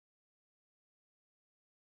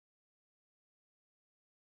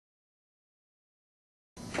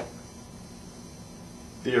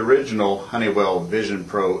The original Honeywell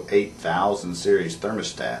VisionPro 8000 series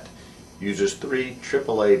thermostat uses 3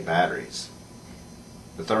 AAA batteries.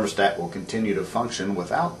 The thermostat will continue to function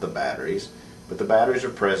without the batteries, but the batteries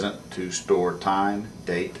are present to store time,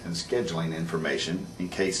 date, and scheduling information in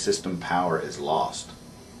case system power is lost.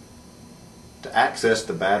 To access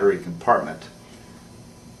the battery compartment,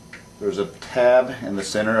 there's a tab in the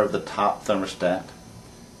center of the top thermostat.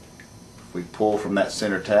 If we pull from that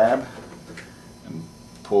center tab and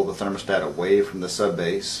pull the thermostat away from the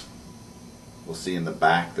subbase, we'll see in the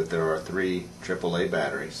back that there are 3 AAA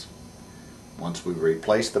batteries. Once we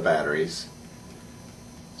replace the batteries,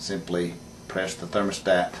 simply press the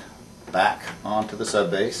thermostat back onto the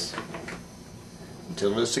subbase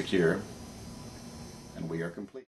until it is secure, and we are complete.